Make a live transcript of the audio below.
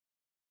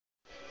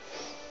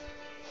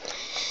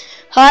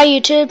Hi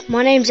YouTube,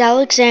 my name's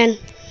Alex and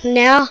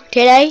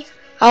today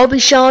I'll be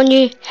showing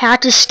you how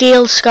to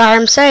steal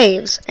Skyrim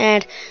saves.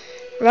 And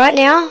right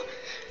now,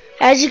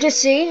 as you can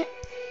see,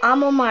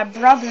 I'm on my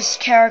brother's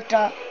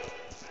character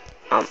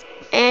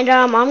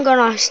I'm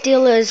gonna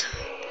steal his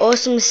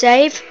awesome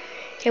save.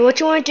 Okay, what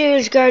you want to do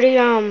is go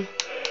to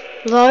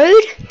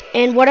load,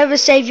 and whatever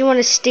save you want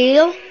to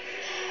steal,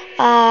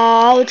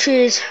 I'll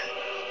choose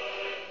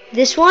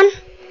this one,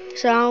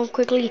 so I'll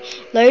quickly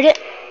load it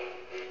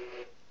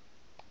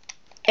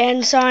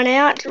and sign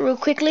out real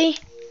quickly.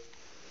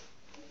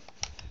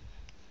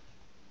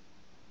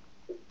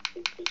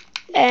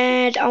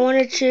 And I want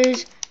to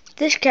choose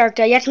this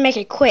character. You have to make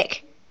it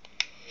quick.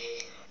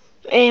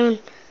 And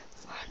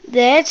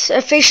that's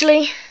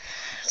officially,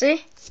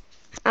 see,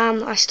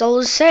 I stole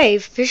his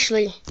save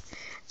officially.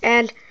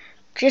 And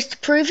just to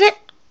prove it,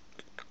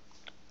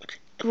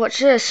 watch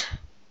this.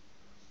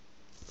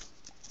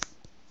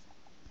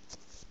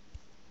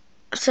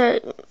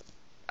 So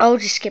I'll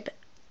just skip it.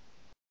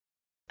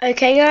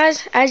 Okay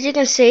guys, as you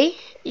can see,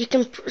 you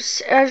can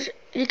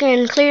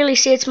clearly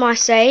see it's my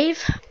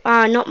save.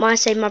 Not my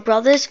save, my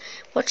brother's.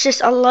 Watch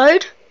this, I'll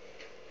load.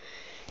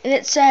 And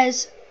it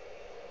says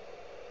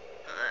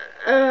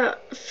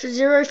 059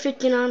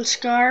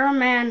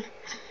 Skyrim, and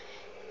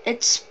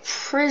it's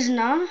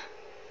prisoner,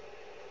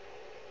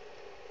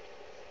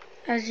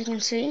 as you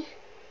can see.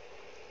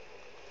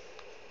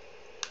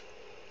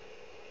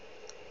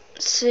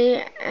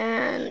 See,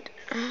 and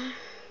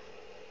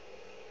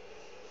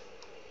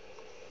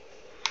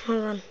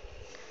hold on.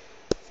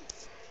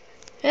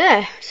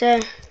 Yeah, so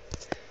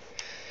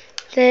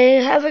there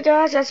you have it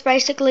guys, that's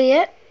basically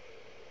it.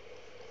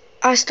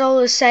 I stole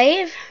a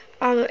save.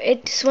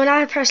 It's when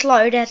I press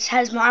load, it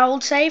has my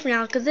old save.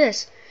 Now look at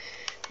this.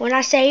 When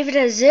I save it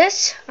as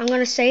this, I'm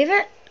gonna save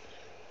it.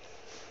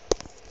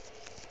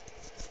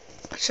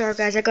 Sorry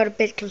guys, I got a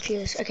bit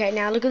confused. Okay,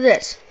 now look at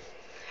this.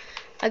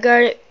 I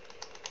go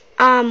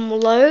to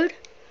load,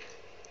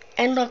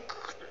 and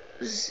look,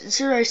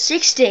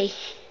 060.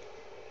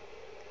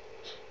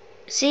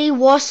 See,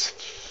 was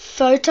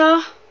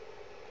photo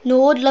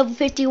Nord level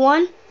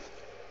 51.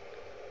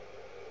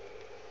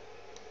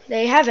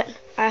 There you have it.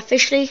 I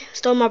officially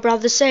stole my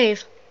brother's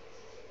save.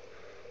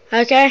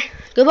 Okay,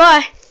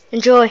 goodbye.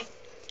 Enjoy.